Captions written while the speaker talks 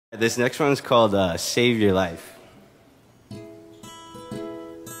This next one is called Save Your Life.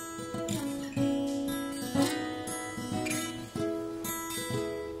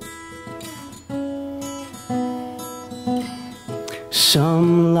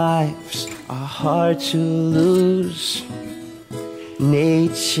 Some lives are hard to lose.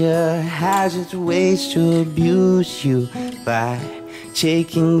 Nature has its ways to abuse you by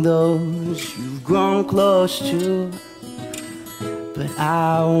taking those you've grown close to. But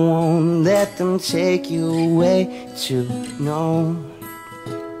I won't let them take you away to no.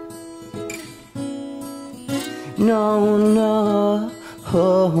 No, no.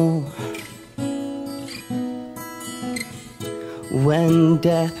 When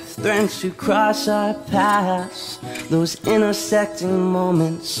death threatens to cross our paths, those intersecting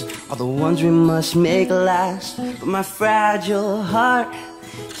moments are the ones we must make last. But my fragile heart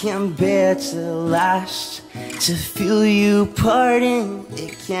can't bear to last. To feel you parting,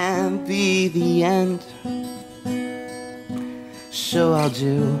 it can't be the end. So I'll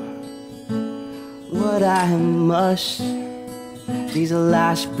do what I must. These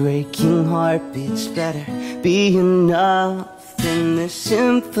last breaking heartbeats better be enough in the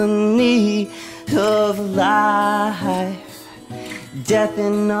symphony of life. Death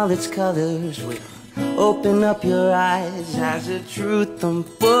in all its colors will open up your eyes as the truth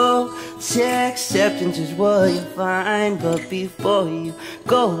unfolds. Acceptance is what you'll find. But before you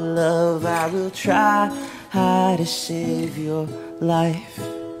go, love, I will try to save your life.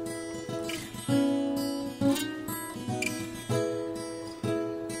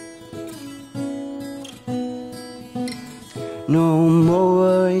 No more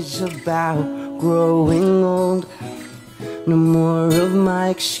worries about growing old. No more of my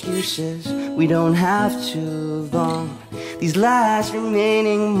excuses, we don't have too long. These last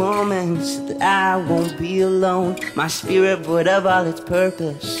remaining moments that I won't be alone. My spirit would have all its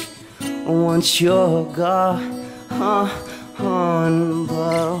purpose once you're gone. But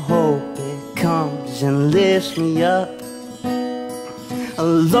hope it comes and lifts me up.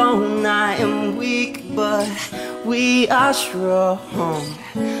 Alone I am weak, but we are strong.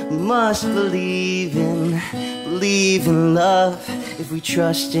 We must believe in love. If we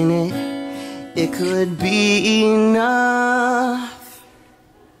trust in it, it could be enough.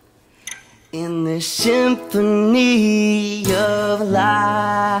 In this symphony of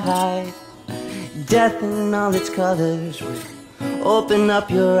life, death in all its colors will open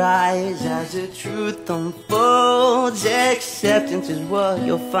up your eyes as the truth unfolds. Acceptance is what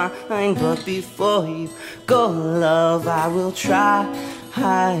you'll find. But before you go, love, I will try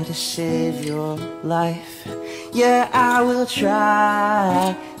to save your life. Yeah, I will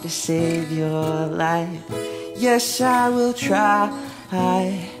try to save your life. Yes, I will try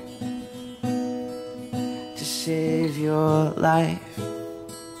to save your life.